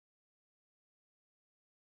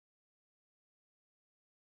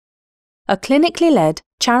A clinically led,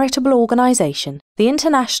 charitable organisation, the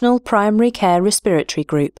International Primary Care Respiratory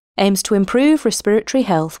Group aims to improve respiratory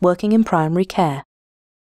health working in primary care.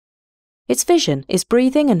 Its vision is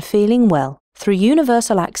breathing and feeling well through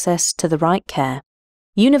universal access to the right care.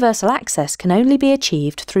 Universal access can only be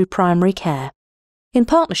achieved through primary care. In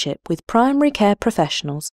partnership with primary care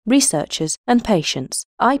professionals, researchers and patients,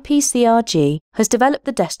 IPCRG has developed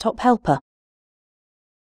the Desktop Helper.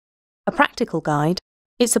 A practical guide,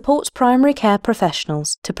 it supports primary care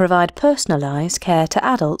professionals to provide personalised care to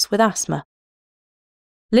adults with asthma,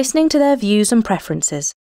 listening to their views and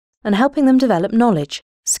preferences, and helping them develop knowledge,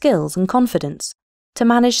 skills and confidence to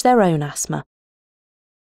manage their own asthma.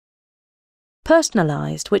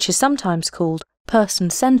 Personalised, which is sometimes called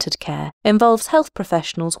person-centred care, involves health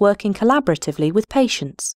professionals working collaboratively with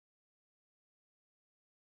patients.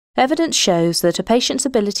 Evidence shows that a patient's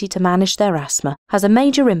ability to manage their asthma has a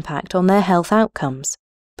major impact on their health outcomes,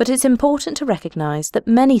 but it's important to recognise that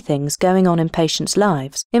many things going on in patients'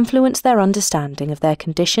 lives influence their understanding of their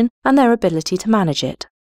condition and their ability to manage it.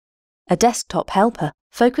 A desktop helper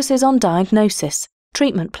focuses on diagnosis,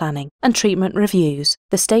 treatment planning and treatment reviews,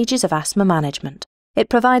 the stages of asthma management. It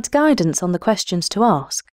provides guidance on the questions to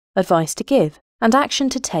ask, advice to give and action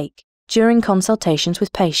to take during consultations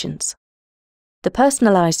with patients. The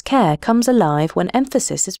personalised care comes alive when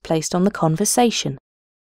emphasis is placed on the conversation.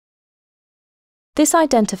 This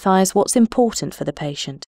identifies what's important for the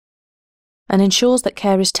patient and ensures that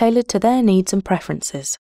care is tailored to their needs and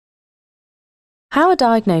preferences. How a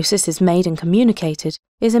diagnosis is made and communicated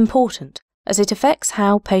is important, as it affects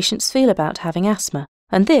how patients feel about having asthma,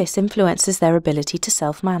 and this influences their ability to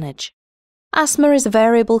self-manage. Asthma is a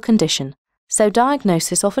variable condition, so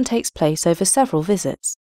diagnosis often takes place over several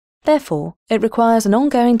visits. Therefore, it requires an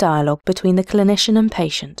ongoing dialogue between the clinician and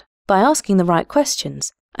patient. By asking the right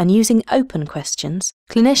questions and using open questions,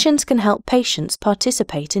 clinicians can help patients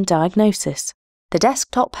participate in diagnosis. The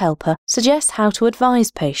Desktop Helper suggests how to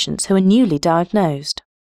advise patients who are newly diagnosed.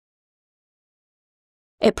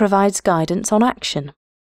 It provides guidance on action.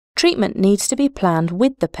 Treatment needs to be planned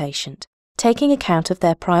with the patient, taking account of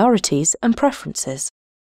their priorities and preferences.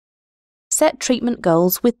 Set treatment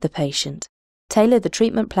goals with the patient. Tailor the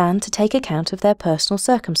treatment plan to take account of their personal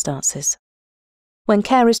circumstances. When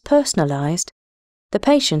care is personalised, the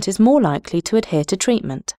patient is more likely to adhere to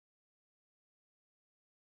treatment.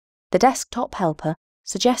 The Desktop Helper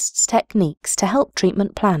suggests techniques to help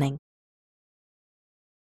treatment planning.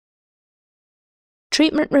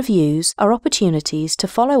 Treatment reviews are opportunities to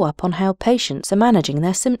follow up on how patients are managing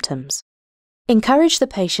their symptoms. Encourage the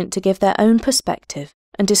patient to give their own perspective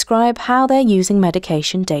and describe how they're using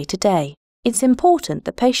medication day to day. It's important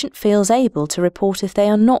the patient feels able to report if they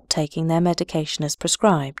are not taking their medication as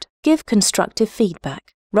prescribed. Give constructive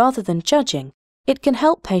feedback. Rather than judging, it can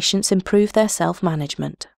help patients improve their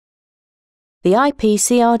self-management. The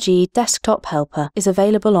IPCRG Desktop Helper is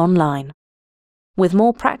available online, with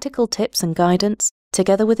more practical tips and guidance,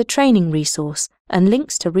 together with a training resource and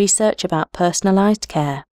links to research about personalised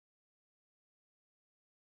care.